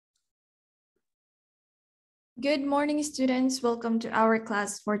Good morning, students. Welcome to our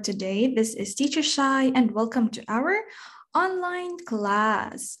class for today. This is Teacher Shai and welcome to our online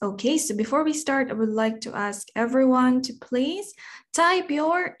class. Okay, so before we start, I would like to ask everyone to please type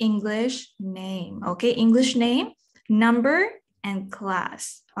your English name. Okay, English name, number, and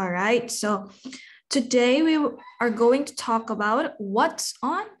class. All right, so today we are going to talk about what's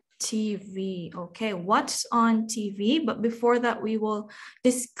on TV. Okay, what's on TV? But before that, we will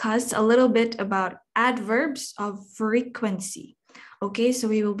discuss a little bit about adverbs of frequency. Okay, so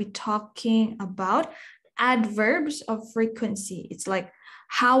we will be talking about adverbs of frequency. It's like,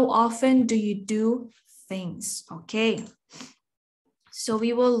 how often do you do things? Okay, so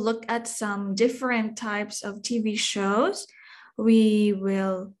we will look at some different types of TV shows. We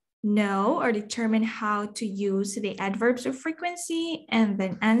will know or determine how to use the adverbs of frequency and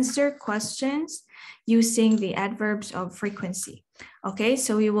then answer questions using the adverbs of frequency. Okay,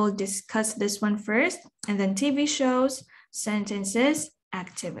 so we will discuss this one first and then TV shows, sentences,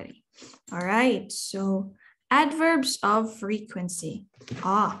 activity. All right, so adverbs of frequency.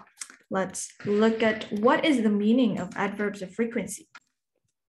 Let's look at what is the meaning of adverbs of frequency.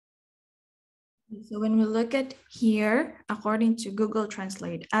 So when we look at here, according to Google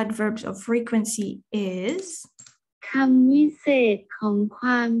Translate, adverbs of frequency is คำวิเศษของคว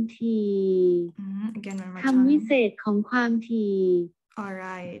ามถี่ again one more คำวิเศ time. ษของความถี่ All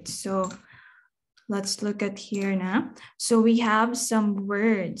right, so let's look at here now. So we have some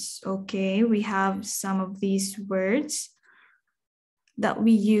words, okay? We have some of these words that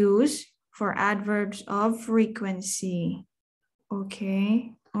we use for adverbs of frequency,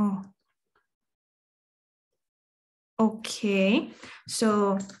 okay? Okay,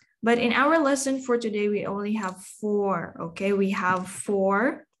 so, but in our lesson for today, we only have 4, okay? We have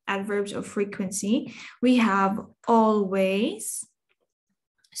 4 adverbs of frequency. We have always.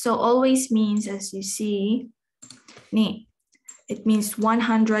 So always means, as you see, it means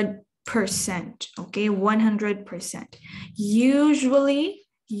 100%, okay? 100%. Usually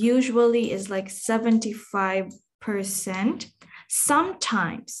is like 75%.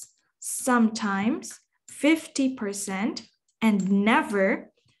 Sometimes 50%, and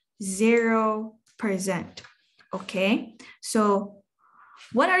never 0%. Okay, so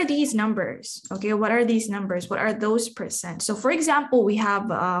what are these numbers? Okay, what are these numbers? What are those percent? So for example, we have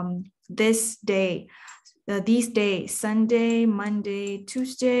this day, these days, Sunday, Monday,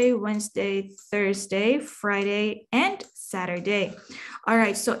 Tuesday, Wednesday, Thursday, Friday, and Saturday. All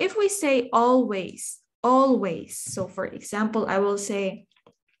right, so if we say always, so for example, I will say,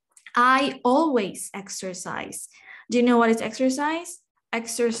 I always exercise. Do you know what is exercise?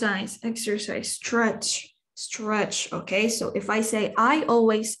 Exercise, stretch, okay? So if I say I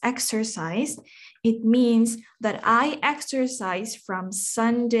always exercise, it means that I exercise from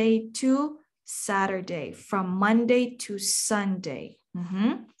Sunday to Saturday, from Monday to Sunday.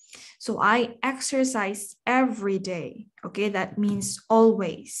 So I exercise every day, okay? That means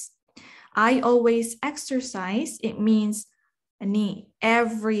always. I always exercise, it means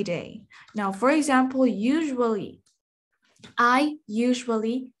every day. Now, for example, I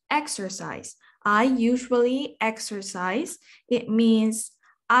usually exercise. I usually exercise. It means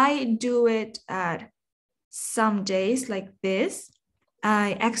I do it at some days like this.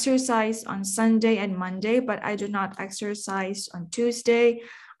 I exercise on Sunday and Monday, but I do not exercise on Tuesday.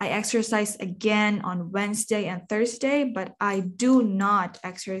 I exercise again on Wednesday and Thursday, but I do not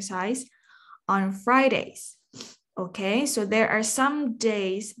exercise on Fridays. Okay, so there are some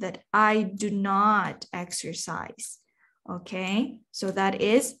days that I do not exercise. Okay, so that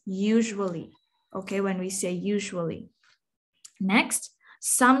is usually. Okay, when we say usually. Next,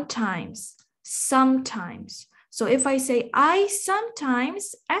 sometimes. So if I say I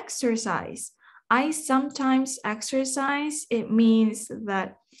sometimes exercise, it means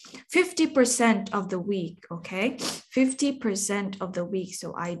that 50% of the week, okay? 50% of the week,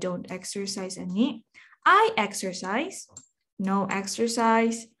 so I don't exercise any. I exercise, no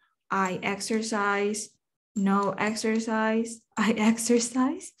exercise, I exercise, no exercise, I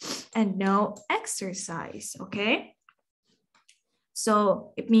exercise, and no exercise, okay?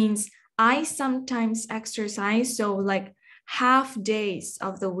 So it means I sometimes exercise, so like half days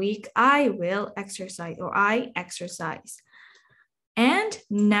of the week, I will exercise or I exercise. And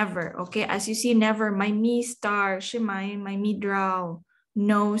never, okay? As you see, never, my me star, shimai, my me draw.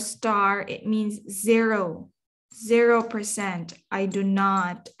 No star, it means 0%. I do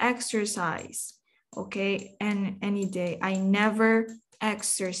not exercise, okay? And any day, I never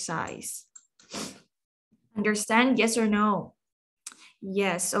exercise. Understand? Yes or no?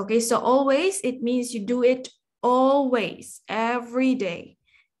 Yes, okay, so always, it means you do it always, every day.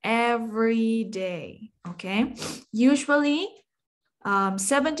 every day, okay? Usually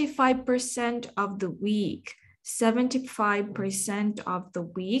 75% of the week. 75% of the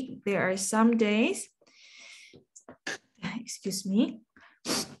week. There are some days, excuse me,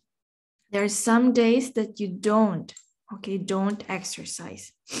 there are some days that you don't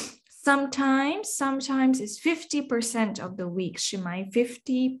exercise. Sometimes it's 50% of the week, Shimai,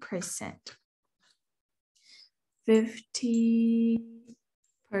 50%.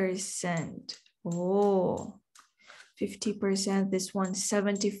 50%. Oh, 50%. This one,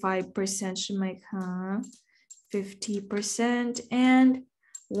 75%, Shimai, huh? 50% and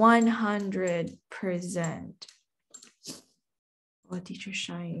 100%. Oh, Teacher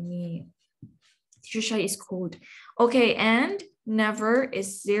Shy, Teacher Shy is cold. Okay, and never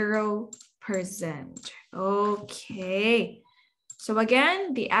is 0%. Okay. So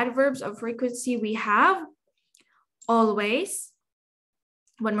again, the adverbs of frequency we have always.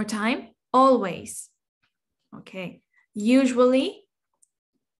 One more time, always. Okay. Usually.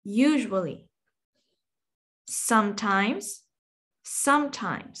 Sometimes.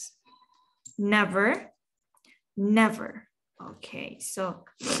 Never. Okay, so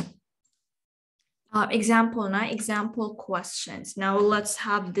example questions. Now let's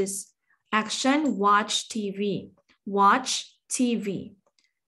have this action, watch TV. Watch TV.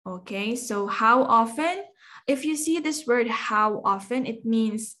 Okay, so how often? If you see this word how often, it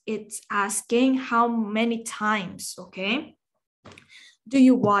means it's asking how many times, okay? Do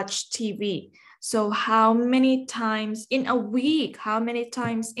you watch TV? So how many times in a week? How many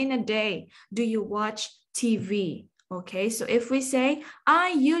times in a day do you watch TV? Okay, so if we say,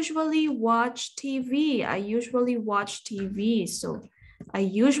 I usually watch TV. I usually watch TV. So I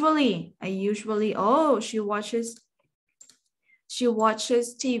usually, oh, she watches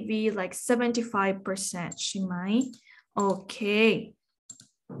TV like 75%, she might. Okay.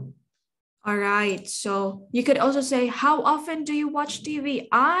 All right, so you could also say, how often do you watch TV?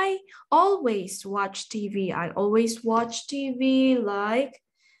 I always watch TV. I always watch TV like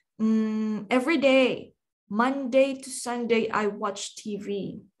every day. Monday to Sunday, I watch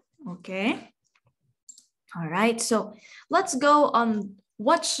TV. Okay. All right, so let's go on.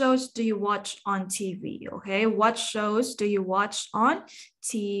 What shows do you watch on TV? Okay, what shows do you watch on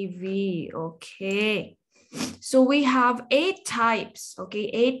TV? Okay, so we have 8 types, okay,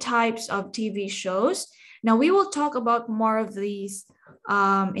 8 types of TV shows. Now we will talk about more of these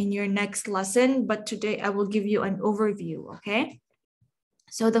in your next lesson, but today I will give you an overview, okay?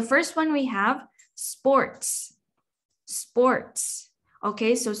 So the first one we have sports.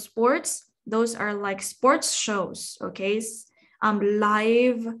 Okay, so sports, those are like sports shows, okay?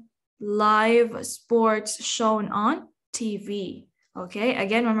 Live sports shown on TV. Okay,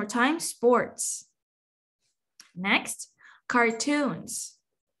 again, one more time, sports. Next, cartoons.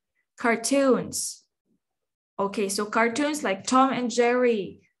 Okay, so cartoons like Tom and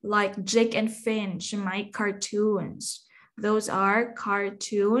Jerry, like Jake and Finn, Shemai cartoons. Those are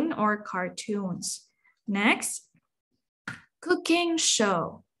cartoon or cartoons. Next, cooking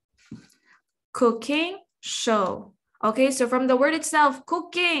show. Okay, so from the word itself,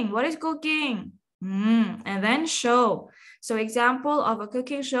 cooking. What is cooking? And then show. So example of a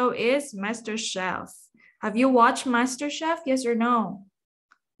cooking show is MasterChef. Have you watched MasterChef? Yes or no?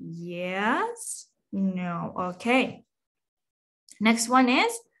 Yes? No. Okay. Next one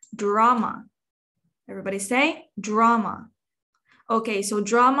is drama. Everybody say drama. Okay, so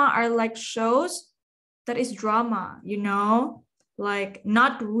drama are like shows that is drama, you know, like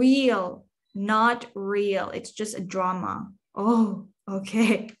not real. It's just a drama. Oh,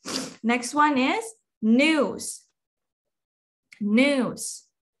 okay. Next one is news.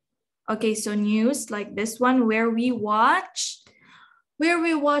 Okay, so news like this one where we watch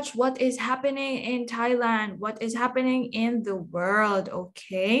what is happening in Thailand, what is happening in the world.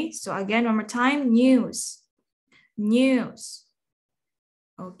 Okay, so again, one more time, news.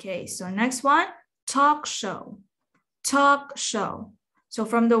 Okay, so next one, talk show. So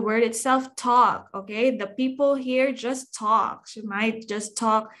from the word itself, talk, okay? The people here just talk. She might just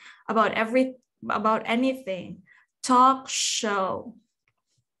talk about anything. Talk show.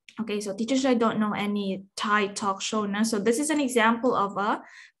 Okay, so teachers, I don't know any Thai talk show now. So this is an example of a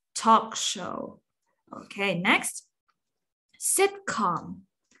talk show. Okay, next, sitcom.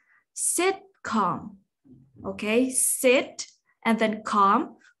 Okay, sit and then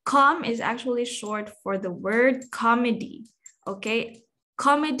com. Com is actually short for the word comedy. Okay,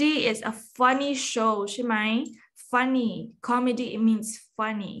 comedy is a funny show. Shimai, funny. Comedy, it means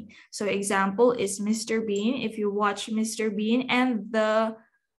funny. So example is Mr. Bean. If you watch Mr. Bean and the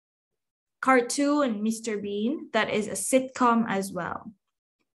cartoon Mr. Bean, that is a sitcom as well.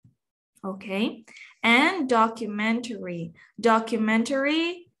 Okay, and documentary.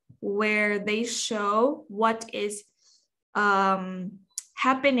 Documentary where they show what is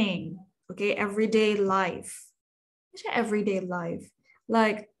happening, okay, everyday life. Everyday life,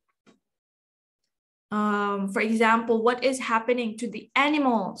 like for example, what is happening to the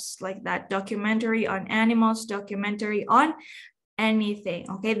animals, like that, documentary on animals, documentary on anything.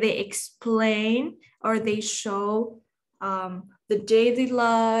 Okay, they explain or they show the daily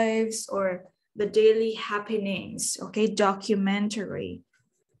lives or the daily happenings. Okay, documentary.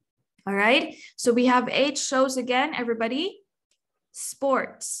 All right, so we have 8 shows again, everybody.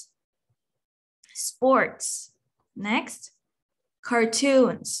 Sports. Sports. Next,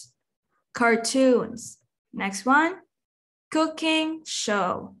 cartoons. Cartoons. Next one, cooking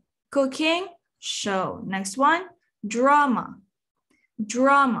show. Cooking show. Next one, drama.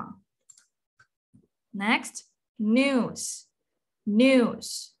 Drama. Next, news.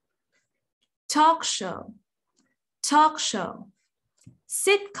 News. Talk show. Talk show.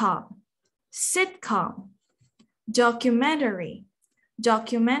 Sitcom. Sitcom. Documentary.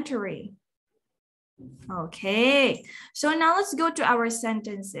 Documentary. Okay, so now let's go to our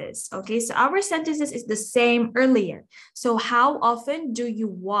sentences. Okay, so our sentences is the same earlier. So how often do you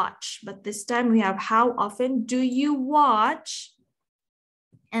watch? But this time we have how often do you watch?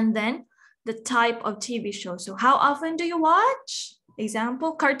 And then the type of TV show. So how often do you watch?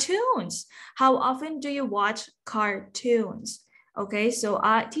 Example, cartoons. How often do you watch cartoons? Okay, so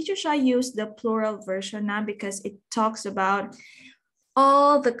teacher Shah used the plural version now because it talks about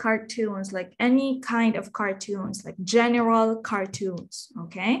all the cartoons, like any kind of cartoons, like general cartoons,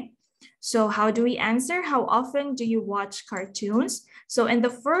 okay? So how do we answer? How often do you watch cartoons? So in the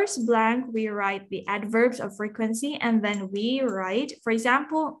first blank, we write the adverbs of frequency, and then we write, for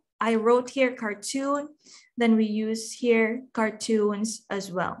example, I wrote here cartoon, then we use here cartoons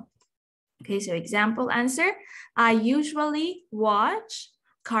as well. Okay, so example answer, I usually watch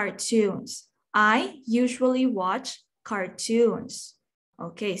cartoons. I usually watch cartoons.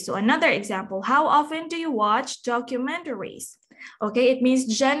 Okay, so another example, how often do you watch documentaries? Okay, it means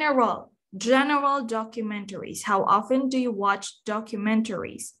general documentaries. How often do you watch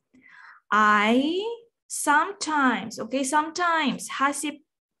documentaries? I sometimes, okay, sometimes, hasib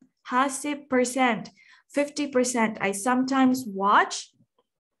percent, 50%, I sometimes watch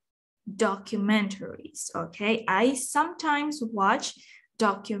documentaries, okay? I sometimes watch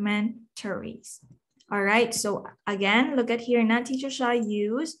documentaries. All right, so again, look at here. Now teacher Shah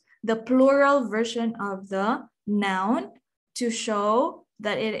use the plural version of the noun to show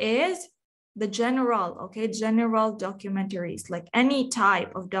that it is the general, okay? General documentaries, like any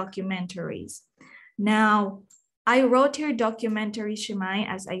type of documentaries. Now, I wrote here documentary, Shimai.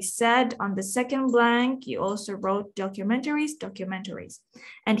 As I said on the second blank, you also wrote documentaries, documentaries.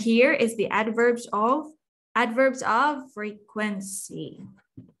 And here is the adverbs of frequency.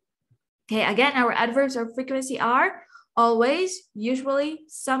 Okay, again, our adverbs of frequency are always, usually,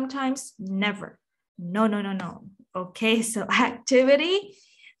 sometimes, never. No, no, no, no. Okay, so activity.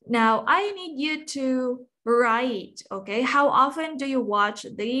 Now, I need you to write, okay? How often do you watch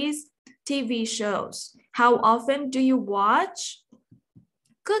these TV shows? How often do you watch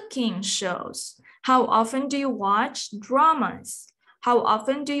cooking shows? How often do you watch dramas? How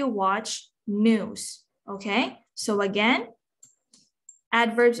often do you watch news? Okay, so again,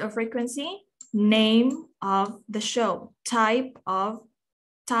 adverbs of frequency, name of the show, type of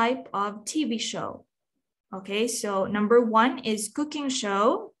TV show. Okay, so number 1 is cooking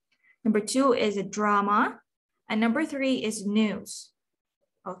show, number 2 is a drama, and number 3 is news.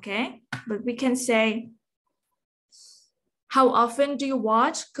 Okay, but we can say, how often do you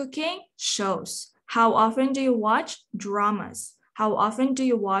watch cooking shows? How often do you watch dramas? How often do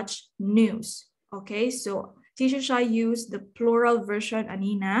you watch news? Okay, so teacher Shah use the plural version,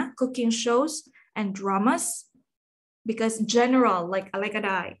 Anina, cooking shows and dramas, because general, like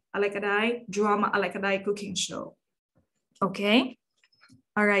alakadai, drama, alakadai, cooking show. Okay,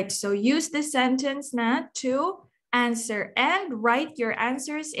 all right, so use this sentence now to answer and write your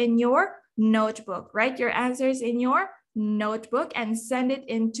answers in your notebook. Write your answers in your notebook and send it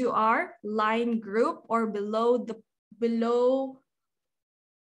into our line group or below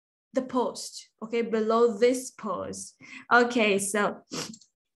the post, okay, below this post. Okay, so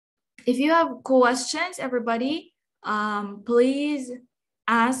if you have questions, everybody, please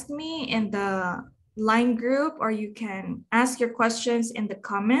ask me in the line group, or you can ask your questions in the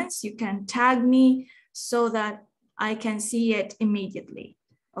comments. You can tag me so that I can see it immediately.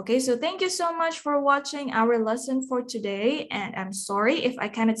 Okay, so thank you so much for watching our lesson for today. And I'm sorry if I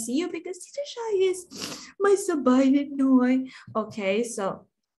cannot see you because teacher Shah is my sabay noy. Okay, so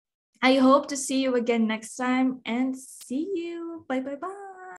I hope to see you again next time and see you. Bye, bye, bye.